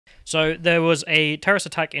So there was a terrorist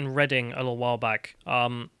attack in Reading a little while back,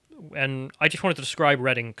 and I just wanted to describe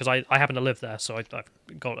Reading because I happen to live there, so I've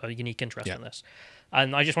got a unique interest in this.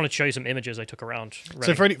 And I just wanted to show you some images I took around Reading.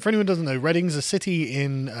 So for anyone who doesn't know, Reading's a city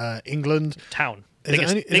in England. Town.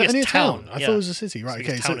 Is it only a town? I thought it was a city. Right,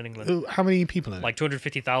 okay. Town in England. How many people in it? Like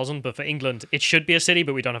 250,000, but for England, it should be a city,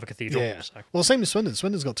 but we don't have a cathedral. Yeah. So. Well, same as Swindon.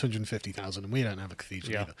 Swindon's got 250,000, and we don't have a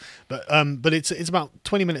cathedral either. But it's about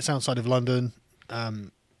 20 minutes outside of London.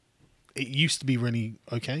 It used to be really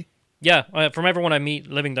okay. Yeah, from everyone I meet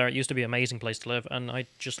living there, it used to be an amazing place to live, and I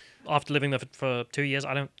just, after living there for 2 years,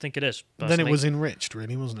 I don't think it is. Personally. Then it was enriched,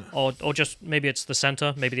 really, wasn't it? Or just maybe it's the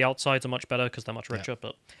centre, maybe the outsides are much better because they're much richer,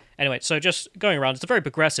 but anyway, so just going around, it's a very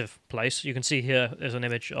progressive place. You can see here is an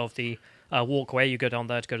image of the walkway. You go down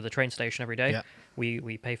there to go to the train station every day. Yeah.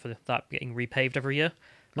 We pay for that getting repaved every year.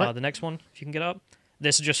 Right. The next one, if you can get up.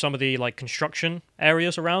 This is just some of the construction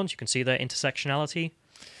areas around. You can see their intersectionality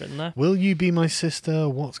written there. Will you be my sister?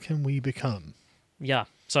 What can we become? Yeah.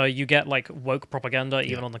 So you get woke propaganda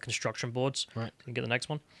even on the construction boards. Right. You can get the next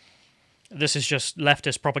one. This is just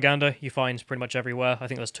leftist propaganda you find pretty much everywhere. I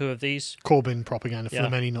think there's 2 of these. Corbyn propaganda for the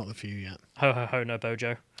many, not the few yet. Ho, ho, ho, no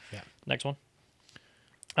bojo. Yeah. Next one.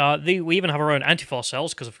 We even have our own Antifa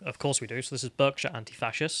cells, because of course we do. So this is Berkshire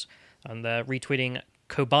Anti-Fascists, and they're retweeting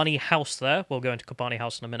Kobani House there. We'll go into Kobani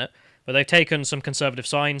House in a minute. But they've taken some conservative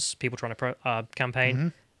signs, people trying to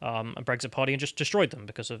campaign, a Brexit party, and just destroyed them,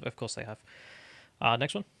 because of course they have.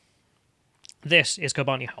 Next one. This is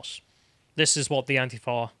Kobani House. This is what the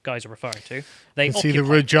Antifa guys are referring to. They see the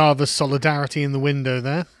Rojava solidarity in the window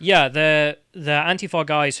there. Yeah, they're Antifa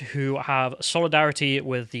guys who have solidarity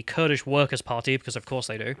with the Kurdish Workers' Party, because of course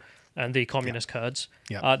they do, and the communist Kurds.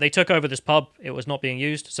 Yeah. They took over this pub. It was not being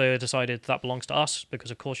used, so they decided that belongs to us, because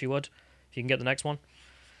of course you would. If you can get the next one.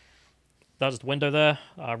 That's the window there.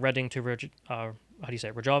 Reading to, how do you say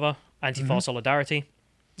it, Rojava. Antifa solidarity.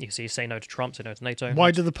 You can see say no to Trump, say no to NATO. Why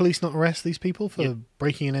did the police not arrest these people for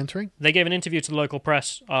breaking and entering? They gave an interview to the local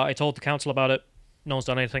press. I told the council about it. No one's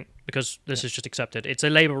done anything because this is just accepted. It's a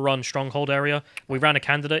Labour-run stronghold area. We ran a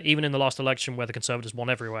candidate, even in the last election where the Conservatives won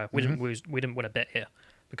everywhere. We didn't win a bit here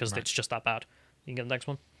because it's just that bad. You can get the next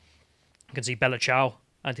one. You can see Bella Ciao,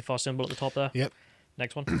 Antifa symbol at the top there. Yep.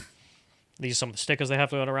 Next one. These are some of the stickers they have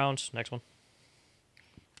going around. Next one.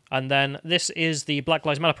 And then this is the Black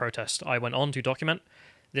Lives Matter protest I went on to document.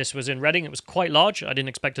 This was in Reading. It was quite large. I didn't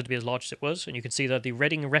expect it to be as large as it was. And you can see that the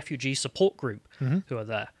Reading Refugee Support Group who are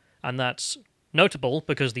there. And that's notable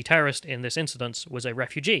because the terrorist in this incident was a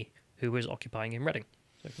refugee who was occupying in Reading.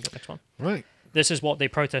 So we can get the next one. Right. This is what they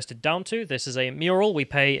protested down to. This is a mural we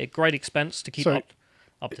pay at great expense to keep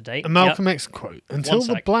up to date. A Malcolm X quote. Until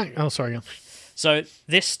the black... Oh, sorry. Yeah. So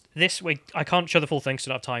this week, I can't show the full thing because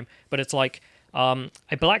I don't have time, but it's like a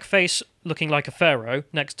black face looking like a pharaoh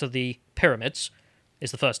next to the pyramids is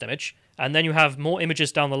the first image. And then you have more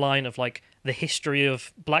images down the line of the history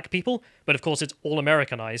of black people, but of course it's all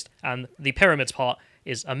Americanized, and the pyramids part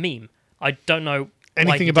is a meme. I don't know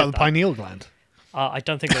anything about the pineal gland. I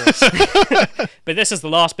don't think there is. But this is the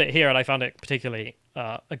last bit here, and I found it particularly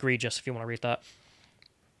egregious, if you want to read that.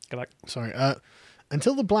 Go back. Sorry.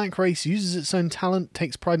 Until the black race uses its own talent,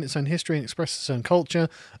 takes pride in its own history, and expresses its own culture,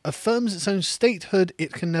 affirms its own statehood,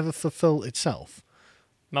 it can never fulfill itself.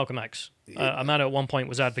 Malcolm X. A man at one point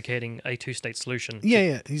was advocating a 2-state solution.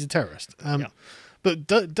 Yeah, he's a terrorist. But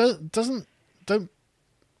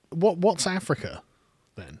what's Africa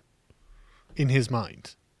then? In his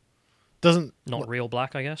mind, not real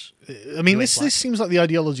black, I guess. I mean, this seems like the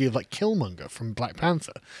ideology of Killmonger from Black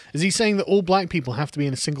Panther. Is he saying that all black people have to be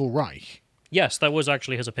in a single Reich? Yes, that was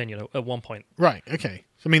actually his opinion at one point. Right. Okay.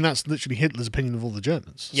 So, I mean, that's literally Hitler's opinion of all the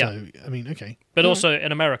Germans. Yeah. So, I mean, okay. But also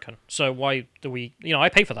an American. So why do we... I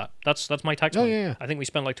pay for that. That's my tax money. Yeah. I think we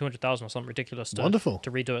spent $200,000 or something ridiculous to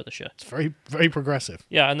redo it this year. It's very, very progressive.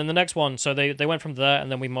 Yeah, and then the next one, so they went from there,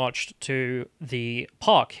 and then we marched to the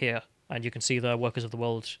park here, and you can see the Workers of the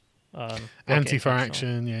World... Antifa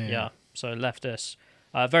Action, yeah. So leftist.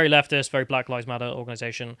 Very leftist, very Black Lives Matter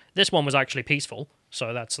organization. This one was actually peaceful,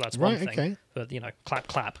 so that's one thing. Okay. But,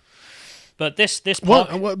 clap. But this park...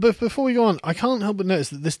 But before we go on, I can't help but notice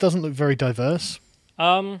that this doesn't look very diverse.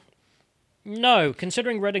 No,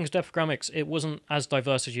 considering Reading's demographics, it wasn't as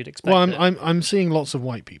diverse as you'd expect. Well, I'm seeing lots of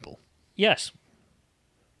white people. Yes.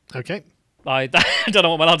 Okay. I don't know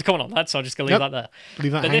what I'm allowed to comment on that, so I'm just going to leave that there.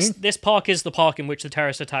 Leave that but hanging. This park is the park in which the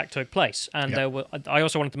terrorist attack took place. And I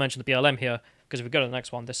also wanted to mention the BLM here, because if we go to the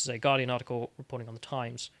next one, this is a Guardian article reporting on the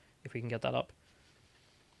Times, if we can get that up.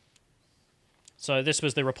 So this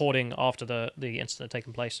was the reporting after the incident had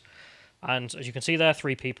taken place. And as you can see there,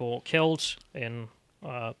 3 people killed in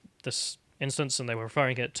this instance, and they were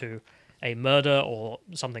referring it to a murder or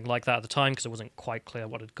something like that at the time because it wasn't quite clear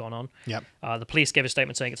what had gone on. Yep. The police gave a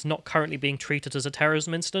statement saying it's not currently being treated as a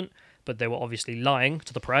terrorism incident, but they were obviously lying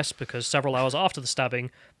to the press because several hours after the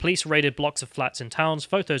stabbing, police raided blocks of flats in towns.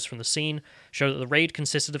 Photos from the scene show that the raid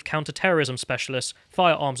consisted of counter-terrorism specialists.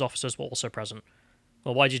 Firearms officers were also present.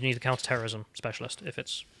 Well, why did you need a counter-terrorism specialist if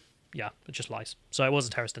it's... Yeah, it just lies. So it was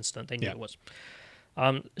a terrorist incident. They knew it was.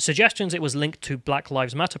 Suggestions it was linked to Black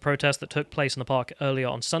Lives Matter protests that took place in the park earlier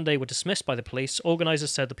on Sunday were dismissed by the police.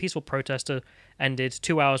 Organisers said the peaceful protester ended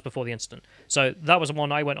 2 hours before the incident. So that was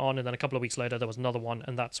one I went on, and then a couple of weeks later there was another one,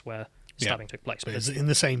 and that's where the stabbing took place. But it's in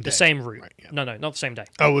the same day? The same route. Right, yeah. No, not the same day.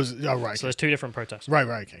 Oh, right. So there's two different protests. Right,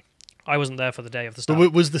 okay. I wasn't there for the day of the stabbing.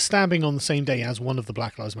 But was the stabbing on the same day as one of the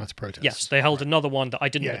Black Lives Matter protests? Yes, they held another one that I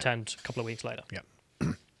didn't attend a couple of weeks later.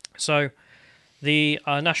 Yeah. So... The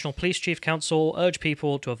National Police Chief Council urged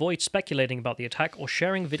people to avoid speculating about the attack or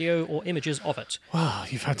sharing video or images of it. Wow,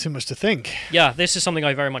 you've had too much to think. Yeah, this is something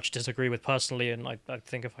I very much disagree with personally, and I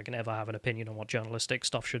think if I can ever have an opinion on what journalistic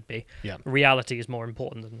stuff should be, reality is more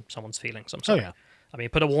important than someone's feelings. I'm sorry. Oh, yeah. I mean,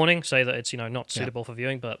 put a warning, say that it's not suitable for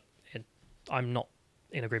viewing, but I'm not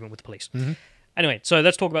in agreement with the police. Mm-hmm. Anyway, so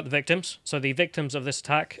let's talk about the victims. So the victims of this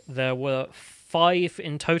attack, there were 5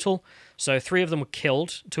 in total. So 3 of them were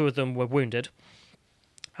killed, 2 of them were wounded.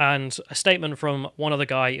 And a statement from one other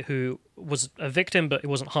guy who was a victim but he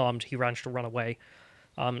wasn't harmed, he managed to run away,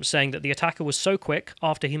 saying that the attacker was so quick,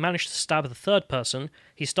 after he managed to stab the third person,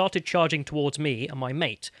 he started charging towards me and my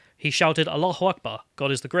mate. He shouted, Allahu Akbar, God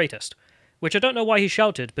is the greatest. Which I don't know why he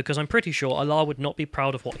shouted, because I'm pretty sure Allah would not be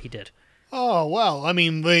proud of what he did. Oh, well, I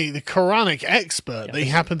mean, the Quranic expert that he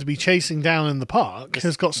happened to be chasing down in the park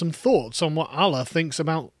has got some thoughts on what Allah thinks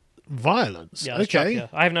about violence. Yeah, okay. Chuck,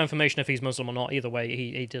 I have no information if he's Muslim or not. Either way,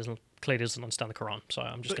 he clearly doesn't understand the Quran, so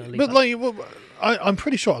I'm just going to leave that. But I'm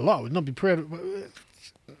pretty sure Allah would not be proud.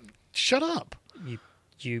 Shut up.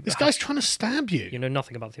 This guy's trying to stab you. You know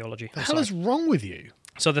nothing about theology. The hell is wrong with you?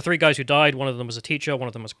 So the 3 guys who died, one of them was a teacher, one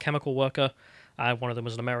of them was a chemical worker, and one of them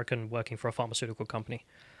was an American working for a pharmaceutical company.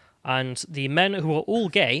 And the men, who were all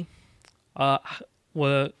gay,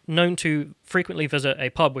 were known to frequently visit a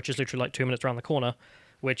pub, which is literally like 2 minutes around the corner,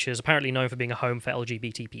 which is apparently known for being a home for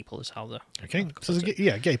LGBT people, is how the... Okay, so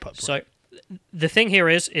gay pub. Right. So the thing here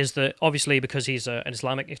is that obviously because he's an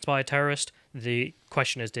Islamic-inspired terrorist, the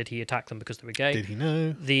question is, did he attack them because they were gay? Did he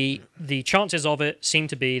know? The chances of it seem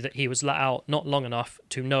to be that he was let out not long enough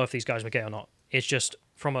to know if these guys were gay or not. It's just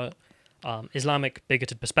from a Islamic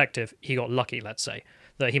bigoted perspective, he got lucky, let's say,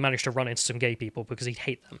 that he managed to run into some gay people because he'd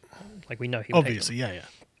hate them. Like, we know he would obviously, hate them. yeah.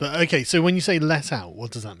 But, okay, so when you say let out,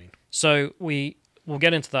 what does that mean? So we'll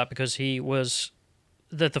get into that because he was...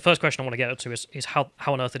 The first question I want to get to is how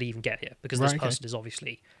on earth did he even get here? Because this person is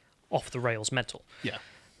obviously off the rails mental. Yeah.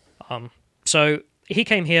 So he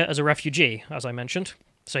came here as a refugee, as I mentioned.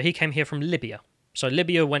 So he came here from Libya. So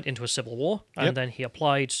Libya went into a civil war, and then he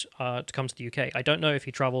applied to come to the UK. I don't know if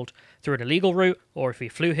he travelled through an illegal route or if he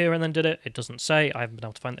flew here and then did it. It doesn't say. I haven't been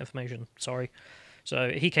able to find that information. Sorry. So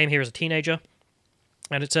he came here as a teenager,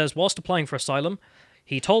 and it says, whilst applying for asylum,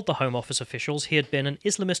 he told the Home Office officials he had been an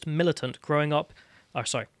Islamist militant growing up.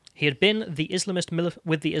 He had been with the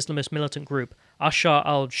Islamist militant group Ashar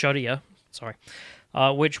al-Sharia,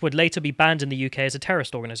 which would later be banned in the UK as a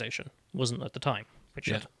terrorist organisation. Wasn't at the time, which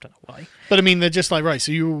I don't know why. But I mean, they're just like, right,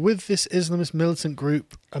 so you were with this Islamist militant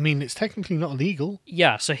group. I mean, it's technically not illegal.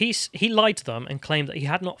 Yeah, so he lied to them and claimed that he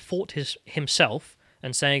had not fought himself,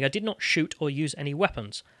 and saying, I did not shoot or use any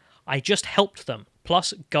weapons. I just helped them,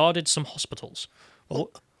 plus guarded some hospitals.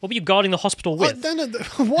 Well, what were you guarding the hospital with?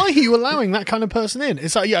 Why are you allowing that kind of person in?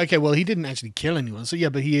 It's like, yeah, okay, well, he didn't actually kill anyone. So, yeah,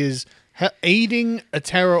 but he is aiding a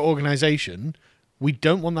terror organisation. We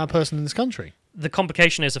don't want that person in this country. The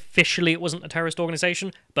complication is officially it wasn't a terrorist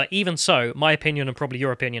organisation, but even so, my opinion and probably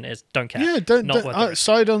your opinion is don't care. Yeah, don't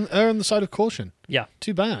err on the side of caution. Yeah.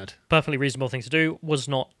 Too bad. Perfectly reasonable thing to do. Was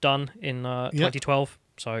not done in 2012,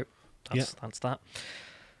 so that's that.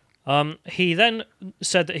 He then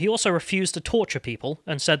said that he also refused to torture people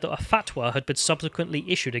and said that a fatwa had been subsequently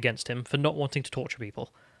issued against him for not wanting to torture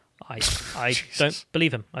people. I don't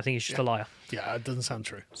believe him. I think he's just a liar. Yeah, it doesn't sound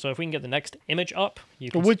true. So if we can get the next image up...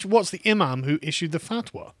 What's the imam who issued the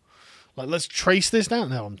fatwa? Like, let's trace this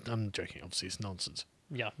down. No, I'm joking. Obviously, it's nonsense.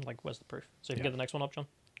 Yeah, like, where's the proof? So if you get the next one up, John.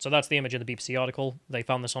 So that's the image in the BBC article. They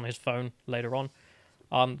found this on his phone later on.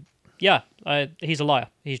 He's a liar.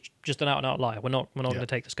 He's just an out-and-out liar. We're not going to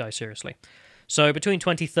take this guy seriously. So between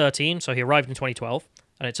 2013, so he arrived in 2012,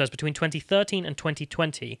 and it says between 2013 and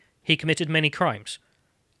 2020, he committed many crimes.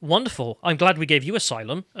 Wonderful. I'm glad we gave you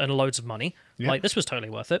asylum and loads of money. Yeah. Like, this was totally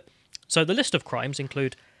worth it. So the list of crimes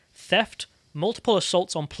include theft, multiple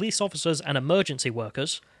assaults on police officers and emergency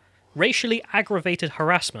workers, racially aggravated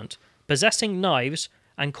harassment, possessing knives,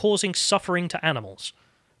 and causing suffering to animals.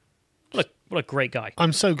 What a great guy.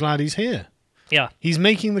 I'm so glad he's here. Yeah. He's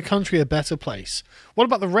making the country a better place. What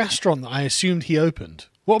about the restaurant that I assumed he opened?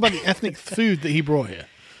 What about the ethnic food that he brought here?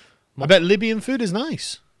 I bet Libyan food is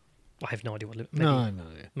nice. I have no idea what... No.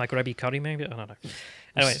 Maghrebi curry, maybe? I don't know.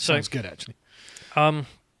 Anyway, Sounds good, actually.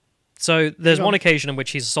 So there's one occasion in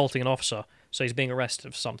which he's assaulting an officer, so he's being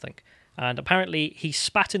arrested for something. And apparently he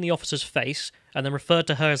spat in the officer's face and then referred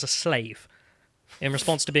to her as a slave in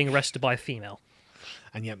response to being arrested by a female.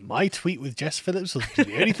 And yet my tweet with Jess Phillips was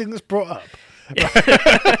the only thing that's brought up.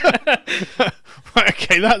 Right,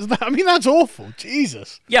 okay, that's awful.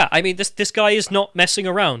 Jesus. Yeah, I mean, this guy is not messing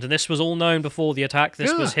around, and this was all known before the attack.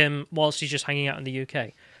 This was him whilst he's just hanging out in the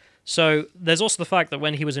UK. So there's also the fact that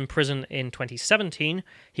when he was in prison in 2017,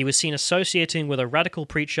 he was seen associating with a radical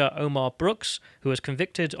preacher, Omar Brooks, who was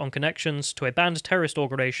convicted on connections to a banned terrorist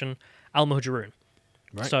organisation, Al-Muhajirun.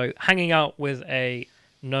 Right. So hanging out with a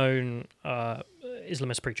known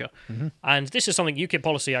Islamist preacher. Mm-hmm. And this is something UKIP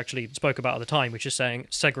policy actually spoke about at the time, which is saying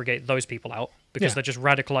segregate those people out because they're just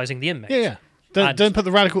radicalising the inmates. Yeah. Don't put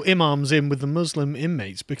the radical imams in with the Muslim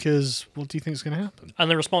inmates because what do you think is going to happen? And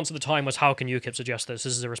the response at the time was, how can UKIP suggest this?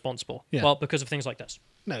 This is irresponsible. Yeah. Well, because of things like this.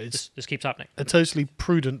 No, this keeps happening. A totally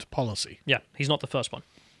prudent policy. Yeah, he's not the first one.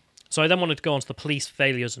 So I then wanted to go on to the police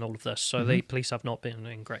failures and all of this. So the police have not been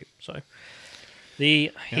in great. So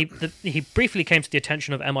he briefly came to the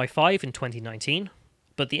attention of MI5 in 2019,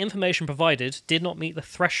 but the information provided did not meet the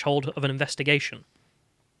threshold of an investigation.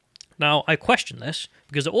 Now, I question this,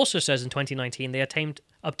 because it also says in 2019 they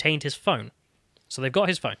obtained his phone. So they've got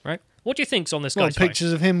his phone, right? What do you think's on this guy's phone?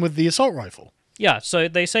 Pictures of him with the assault rifle. Yeah, so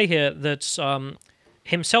they say here that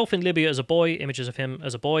himself in Libya as a boy, images of him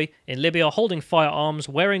as a boy, in Libya holding firearms,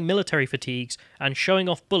 wearing military fatigues, and showing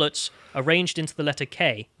off bullets arranged into the letter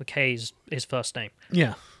K. The K is his first name.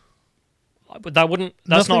 Yeah. But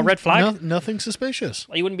that's not a red flag? Nothing suspicious.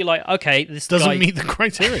 You wouldn't be like, okay, this doesn't guy meet the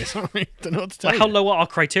criteria. Sorry, don't know what to tell you. How low are our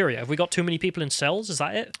criteria? Have we got too many people in cells? Is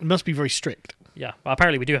that it? It must be very strict. Yeah, well,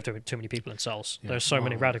 apparently we do have too many people in cells. Yeah. There's so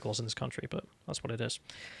many radicals in this country, but that's what it is.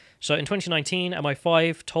 So in 2019,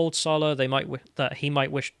 MI5 told Salah he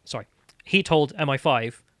told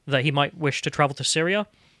MI5 that he might wish to travel to Syria,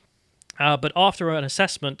 but after an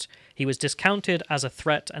assessment, he was discounted as a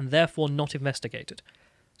threat and therefore not investigated.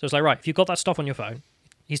 So it's like, right, if you've got that stuff on your phone,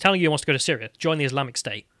 he's telling you he wants to go to Syria, join the Islamic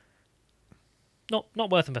State. Not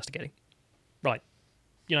worth investigating. Right.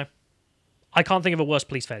 I can't think of a worse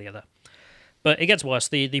police failure there. But it gets worse.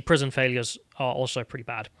 The prison failures are also pretty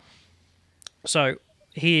bad. So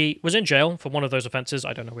he was in jail for one of those offences,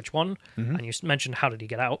 I don't know which one, and you mentioned how did he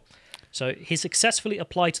get out. So he successfully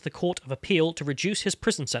applied to the Court of Appeal to reduce his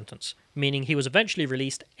prison sentence, meaning he was eventually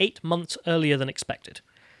released 8 months earlier than expected.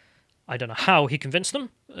 I don't know how he convinced them.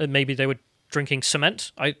 Maybe they were drinking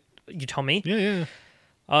cement. You tell me. Yeah.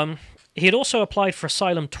 He had also applied for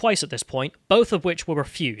asylum twice at this point, both of which were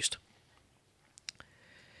refused.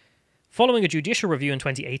 Following a judicial review in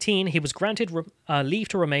 2018, he was granted leave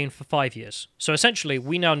to remain for 5 years. So essentially,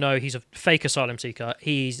 we now know he's a fake asylum seeker.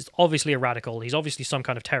 He's obviously a radical. He's obviously some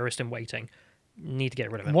kind of terrorist in waiting. Need to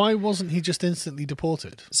get rid of him. Why wasn't he just instantly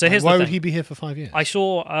deported? So why would he be here for 5 years? I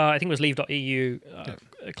saw, I think it was Leave.eu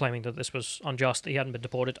claiming that this was unjust, that he hadn't been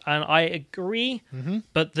deported. And I agree,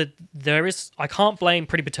 but I can't blame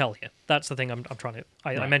Priti Patel here. That's the thing I'm trying to...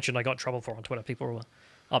 I mentioned I got in trouble for on Twitter. People were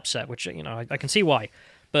upset, which, I can see why.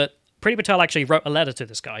 But Priti Patel actually wrote a letter to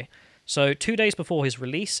this guy. So 2 days before his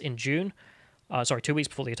release in June, 2 weeks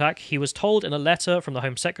before the attack, he was told in a letter from the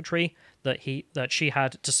Home Secretary that she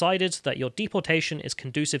had decided that your deportation is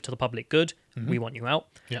conducive to the public good. We want you out.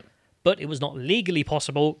 Yeah. But it was not legally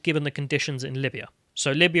possible given the conditions in Libya.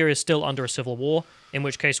 So Libya is still under a civil war, in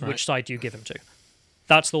which case, which side do you give him to?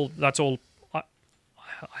 That's all.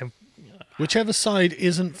 Whichever side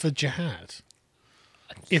isn't for jihad.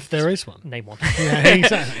 If there is one. Name one. Yeah,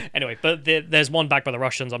 exactly. Anyway, but there's one backed by the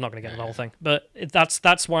Russians. I'm not going to get into the whole thing. But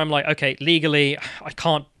that's where I'm like, okay, legally, I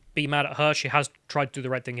can't be mad at her. She has tried to do the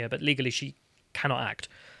right thing here, but legally she cannot act.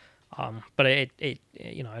 But it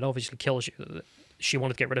obviously kills you. She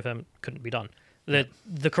wanted to get rid of him, couldn't be done.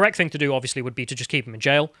 The correct thing to do, obviously, would be to just keep him in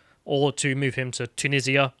jail or to move him to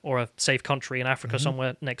Tunisia or a safe country in Africa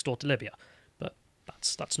somewhere next door to Libya. But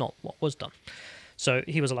that's not what was done. So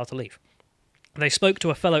he was allowed to leave. They spoke to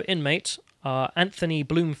a fellow inmate, Anthony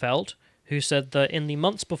Bloomfeld, who said that in the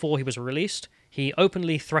months before he was released, he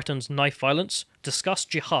openly threatened knife violence, discussed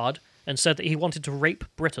jihad, and said that he wanted to rape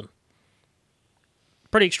Britain.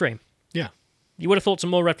 Pretty extreme. Yeah. You would have thought some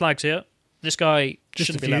more red flags here. This guy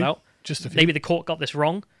shouldn't be let out. Just a few. Maybe the court got this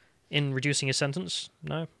wrong in reducing his sentence.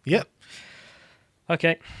 No. Yep.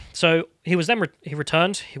 Okay, so he was then he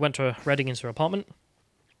returned. He went to Redding into her apartment,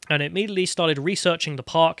 and immediately started researching the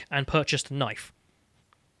park and purchased a knife.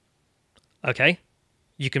 Okay,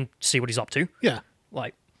 you can see what he's up to. Yeah.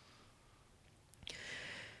 Like,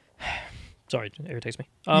 sorry, it irritates me.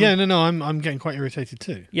 Yeah, no, I'm getting quite irritated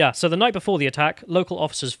too. Yeah, so the night before the attack, local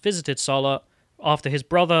officers visited Salah after his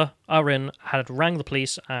brother, Arin, had rang the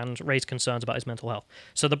police and raised concerns about his mental health.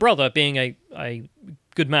 So the brother, being a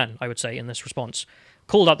good man, I would say, in this response,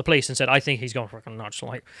 called out the police and said, I think he's gone fucking nuts,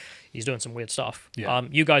 like, he's doing some weird stuff. Yeah.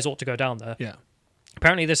 You guys ought to go down there. Yeah.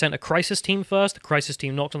 Apparently they sent a crisis team first. The crisis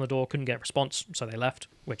team knocked on the door, couldn't get a response, so they left,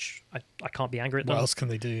 which I can't be angry at them. What else can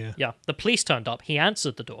they do, yeah? Yeah, the police turned up. He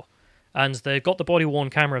answered the door. And they got the body-worn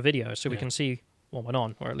camera video, so we can see what went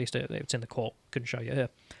on, or at least it's in the court. Couldn't show you here.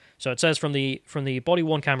 So it says from the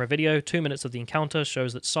body-worn camera video, 2 minutes of the encounter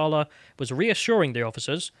shows that Salah was reassuring the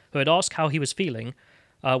officers who had asked how he was feeling.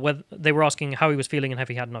 Whether they were asking how he was feeling and if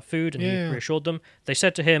he had enough food, and he reassured them. They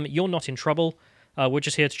said to him, "You're not in trouble. We're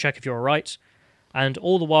just here to check if you're all right." And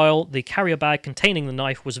all the while, the carrier bag containing the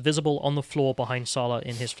knife was visible on the floor behind Salah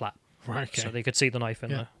in his flat. Right. Okay. So they could see the knife in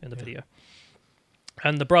the video.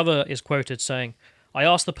 And the brother is quoted saying, "I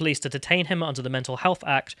asked the police to detain him under the Mental Health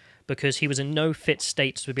Act because he was in no fit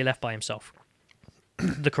state to be left by himself."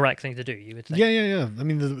 The correct thing to do, you would think. Yeah. I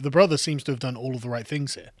mean, the brother seems to have done all of the right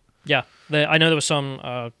things here. Yeah, I know there were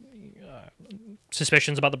some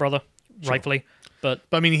suspicions about the brother, rightfully, but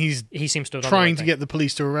I mean, he seems to have done trying the to right get the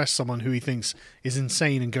police to arrest someone who he thinks is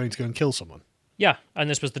insane and going to go and kill someone. Yeah, and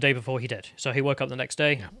this was the day before he did. So he woke up the next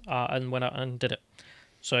day and went out and did it.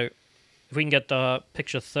 So if we can get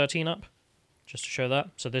picture 13 up, just to show that.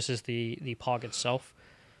 So this is the park itself.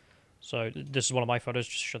 So this is one of my photos,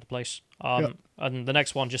 just to show the place. And the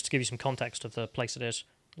next one, just to give you some context of the place it is.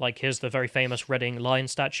 Like, here's the very famous Reading Lion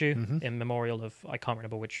statue in memorial of, I can't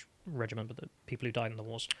remember which regiment, but the people who died in the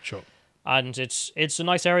wars. Sure. And it's a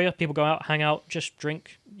nice area. People go out, hang out, just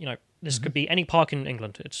drink. You know, this could be any park in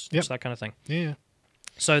England. It's that kind of thing. Yeah.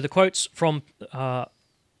 So the quotes from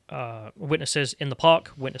witnesses in the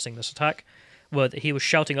park witnessing this attack were that he was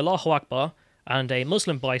shouting Allahu Akbar, and a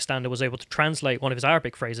Muslim bystander was able to translate one of his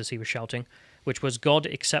Arabic phrases he was shouting, which was "God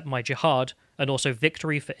accept my jihad," and also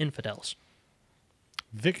 "victory for infidels."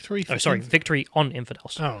 Victory victory on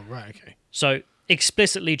infidels. Oh, right, okay. So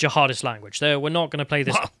explicitly jihadist language. There, we're not going to play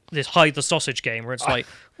this hide the sausage game where it's like,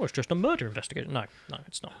 well, it's just a murder investigation. No,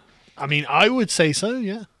 it's not. I mean, I would say so,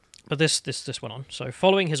 yeah. But this went on. So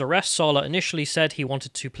following his arrest, Salah initially said he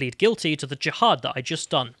wanted to plead guilty to the jihad that I just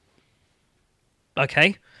done.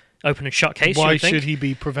 Okay, open and shut case. Why should he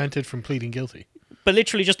be prevented from pleading guilty? But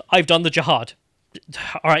literally just, I've done the jihad.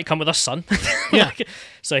 All right, come with us, son. Yeah.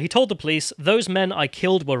 So he told the police, "Those men I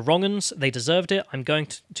killed were wrong-uns. They deserved it. I'm going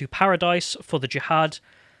to paradise for the jihad,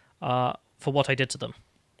 for what I did to them."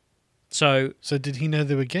 So did he know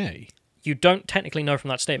they were gay? You don't technically know from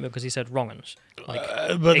that statement because he said wrong-uns. Like,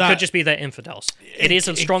 but it could just be they're infidels. It is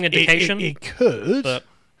a strong indication. It could,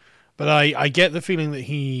 but I get the feeling that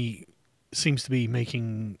he seems to be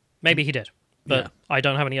making... Maybe he did. But I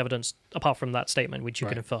don't have any evidence apart from that statement, which you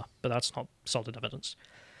can infer, but that's not solid evidence.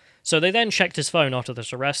 So they then checked his phone after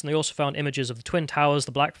this arrest, and they also found images of the Twin Towers,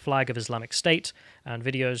 the black flag of Islamic State, and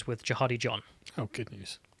videos with Jihadi John. Oh, good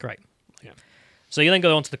news. Great. Yeah. So you then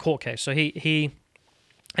go on to the court case. So he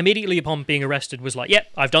immediately upon being arrested was like,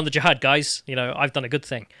 "Yep, I've done the jihad, guys. You know, I've done a good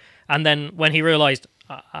thing." And then when he realized,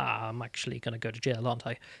 I'm actually going to go to jail, aren't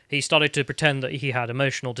I? He started to pretend that he had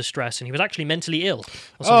emotional distress and he was actually mentally ill.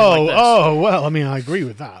 Or something like this. Well, I mean, I agree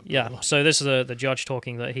with that. Yeah, so this is the judge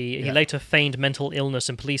talking that he later feigned mental illness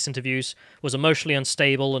in police interviews, was emotionally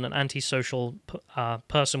unstable and an antisocial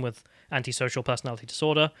person with antisocial personality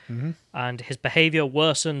disorder, and his behavior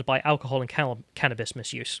worsened by alcohol and cannabis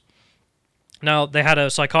misuse. Now, they had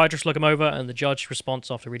a psychiatrist look him over, and the judge's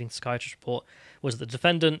response after reading the psychiatrist's report was that the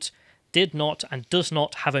defendant did not and does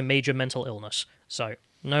not have a major mental illness. So,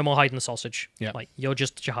 no more hiding the sausage. Yeah. Like, you're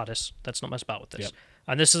just a jihadist. Let's not mess about with this. Yep.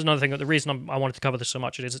 And this is another thing, that the reason I wanted to cover this so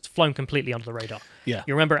much is it's flown completely under the radar. Yeah.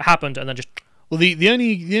 You remember it happened, and then just... Well, the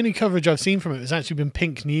only coverage I've seen from it has actually been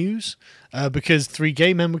pink news, because 3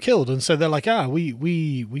 gay men were killed, and so they're like,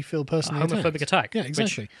 we feel personally homophobic attack. Yeah,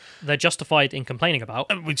 exactly. Which they're justified in complaining about.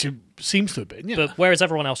 Which it seems to have been, yeah. But where is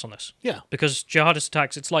everyone else on this? Yeah. Because jihadist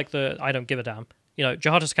attacks, it's like the I don't give a damn. You know,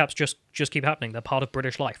 jihadist attacks just keep happening. They're part of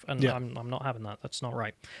British life, and I'm not having that. That's not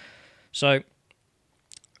right. So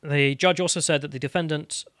the judge also said that the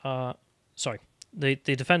defendant, the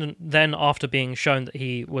defendant then, after being shown that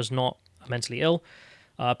he was not mentally ill,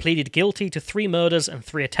 pleaded guilty to 3 murders and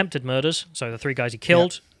 3 attempted murders. So the 3 guys he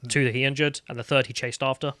killed, 2 that he injured, and the 3rd he chased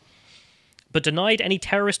after. But denied any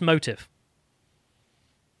terrorist motive.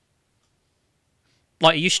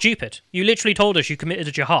 Like, are you stupid? You literally told us you committed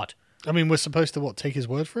a jihad. I mean, we're supposed to, take his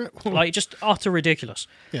word for it? Like, just utter ridiculous.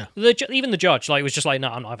 Yeah. Even the judge, like, was just like, no,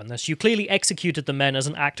 I'm not having this. You clearly executed the men as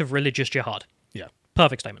an act of religious jihad. Yeah.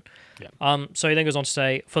 Perfect statement. Yeah. So he then goes on to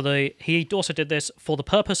say, he also did this for the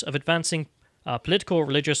purpose of advancing political,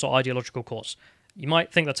 religious, or ideological cause. You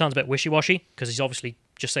might think that sounds a bit wishy-washy, because he's obviously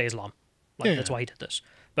just say Islam. That's why he did this.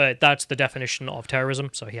 But that's the definition of terrorism,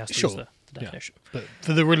 so he has to use the definition. Yeah. But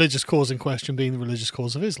for the religious cause in question being the religious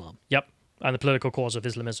cause of Islam. Yep. And the political cause of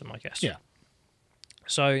Islamism, I guess. Yeah.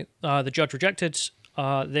 So the judge rejected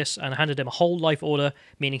this and handed him a whole life order,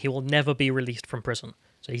 meaning he will never be released from prison.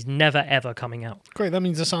 So he's never, ever coming out. Great, that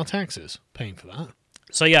means it's our taxes paying for that.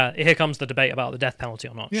 So yeah, here comes the debate about the death penalty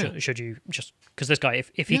or not. Yeah. Should you just... Because this guy,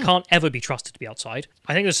 if he can't ever be trusted to be outside,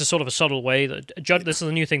 I think this is sort of a subtle way that... This is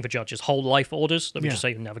a new thing for judges, whole life orders that we just say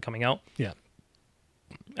you're never coming out. Yeah.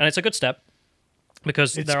 And it's a good step.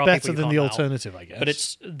 Because it's there are better people than the alternative, I guess.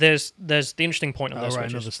 But there's the interesting point on this. Right,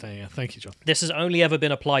 another stay. Yeah, thank you, John. This has only ever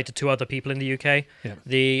been applied to 2 other people in the UK. Yeah.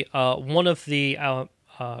 The one of the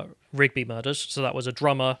Rigby murders. So that was a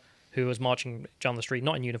drummer who was marching down the street,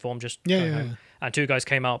 not in uniform, just going home. And 2 guys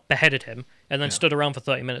came out, beheaded him, and then stood around for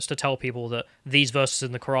 30 minutes to tell people that these verses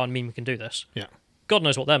in the Quran mean we can do this. Yeah. God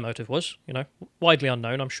knows what their motive was. Widely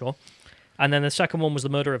unknown, I'm sure. And then the second one was the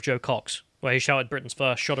murder of Joe Cox, where he shouted Britain's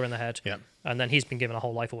first, shot her in the head, and then he's been given a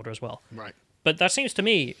whole life order as well. Right. But that seems to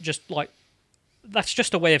me just like, that's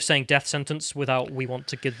just a way of saying death sentence without we want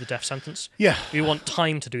to give the death sentence. Yeah. We want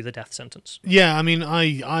time to do the death sentence. Yeah, I mean,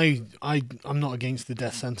 I'm not against the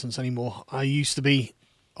death sentence anymore. I used to be,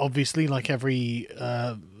 obviously, like every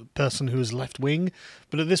person who is left-wing,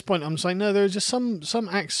 but at this point I'm saying, no, there are just some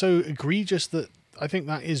acts so egregious that I think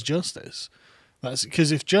that is justice. That's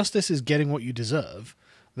because if justice is getting what you deserve,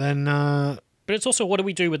 then... But it's also, what do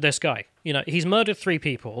we do with this guy? He's murdered 3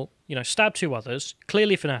 people, stabbed 2 others,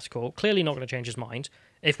 clearly fanatical, clearly not going to change his mind.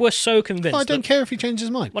 If we're so convinced... I don't care if he changes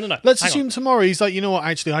his mind. Well, no. Let's assume tomorrow he's like, you know what,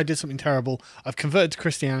 actually, I did something terrible. I've converted to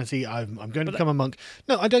Christianity. I'm going to become a monk.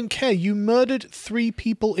 No, I don't care. You murdered 3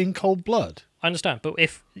 people in cold blood. I understand, but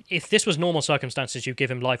if this was normal circumstances, you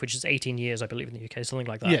give him life, which is 18 years, I believe, in the UK, something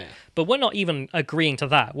like that. Yeah. But we're not even agreeing to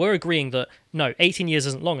that. We're agreeing that, no, 18 years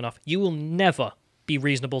isn't long enough. You will never be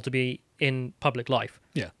reasonable to be in public life.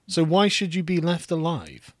 Yeah. So why should you be left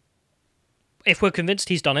alive? If we're convinced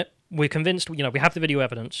he's done it, we're convinced, we have the video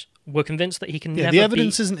evidence, we're convinced that he can never the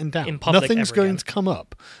evidence be isn't in doubt. In public Nothing's going again. to come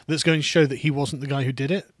up that's going to show that he wasn't the guy who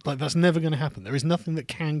did it. Like, that's never going to happen. There is nothing that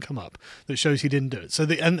can come up that shows he didn't do it. So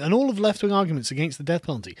and all of left-wing arguments against the death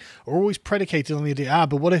penalty are always predicated on the idea,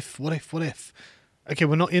 but what if? Okay,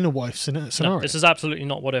 we're not in a what if scenario. No, this is absolutely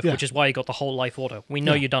not what if, which is why you got the whole life order. We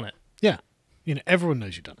know you've done it. Yeah. Everyone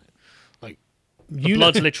knows you've done it. Like, the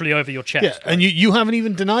blood's literally over your chest. Yeah, right? And you haven't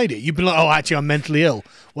even denied it. You've been like, oh, actually, I'm mentally ill.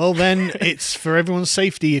 Well, then it's for everyone's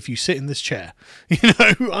safety if you sit in this chair.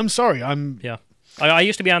 I'm sorry. Yeah. I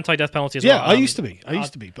used to be anti-deth penalty as well. Yeah, I used to be,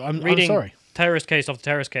 but I'm sorry. Terrorist case after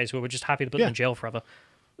terrorist case where we're just happy to put them in jail forever.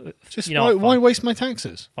 Just why waste my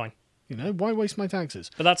taxes? Fine. Why waste my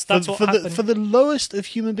taxes? But that's what happened. For the lowest of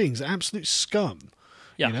human beings, absolute scum.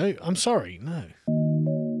 Yeah. I'm sorry, no.